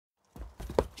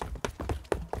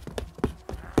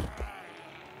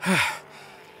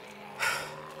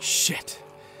Shit.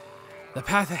 The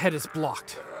path ahead is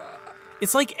blocked.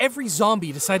 It's like every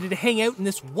zombie decided to hang out in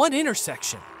this one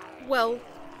intersection. Well,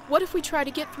 what if we try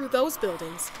to get through those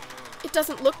buildings? It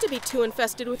doesn't look to be too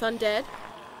infested with undead.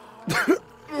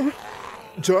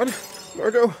 John?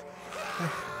 Margot?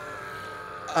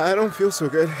 I don't feel so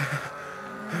good.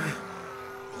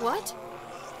 What?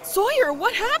 Sawyer,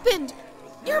 what happened?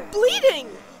 You're bleeding!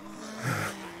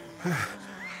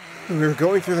 When we were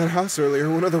going through that house earlier,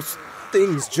 one of those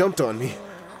things jumped on me.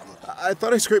 I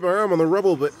thought I scraped my arm on the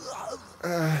rubble, but...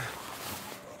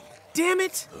 Damn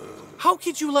it! How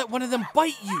could you let one of them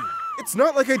bite you? It's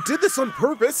not like I did this on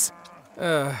purpose.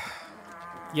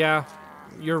 Yeah,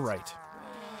 you're right.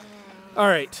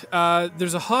 Alright,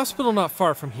 there's a hospital not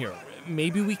far from here.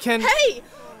 Maybe we can... Hey!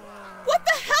 What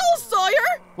the hell,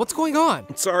 Sawyer? What's going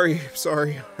on? Sorry.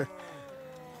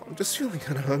 I'm just feeling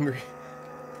kind of hungry.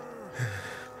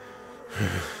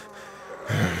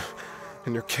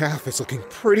 And your calf is looking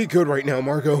pretty good right now,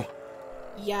 Margot.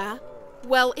 Yeah?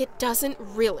 Well, it doesn't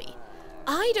really.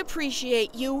 I'd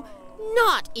appreciate you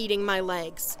not eating my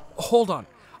legs. Hold on.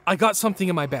 I got something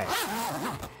in my bag.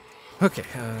 Okay,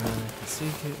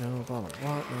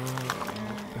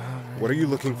 What are you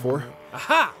looking for?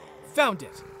 Aha! Found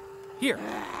it. Here,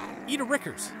 eat a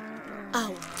Rickers.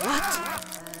 Oh,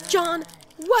 what? John,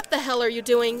 what the hell are you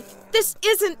doing? This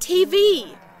isn't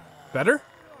TV! Better?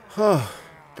 Oh,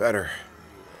 better.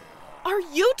 Are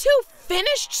you two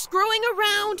finished screwing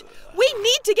around? We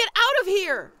need to get out of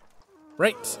here!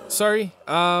 Right, sorry.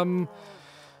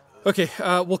 Okay,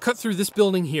 we'll cut through this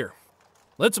building here.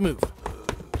 Let's move.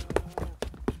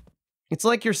 It's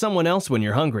like you're someone else when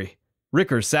you're hungry.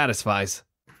 Rickers satisfies.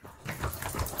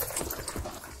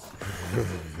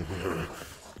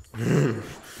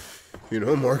 You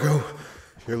know, Margot,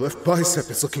 your left bicep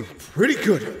is looking pretty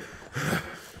good.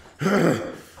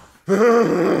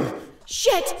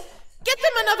 Shit! Get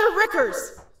them another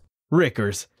Rickers!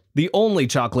 Rickers, the only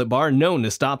chocolate bar known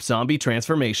to stop zombie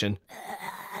transformation.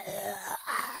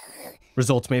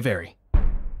 Results may vary.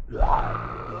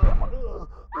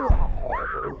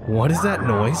 What is that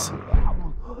noise?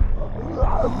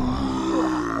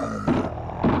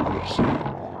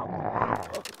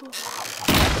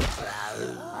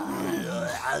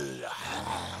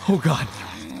 Oh God,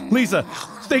 Lisa,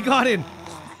 they got in.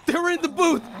 They were in the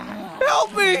booth.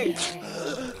 Help me!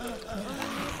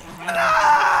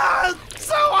 Ah!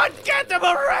 Someone get them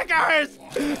a Rickers!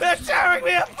 They're tearing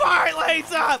me apart,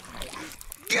 Lisa!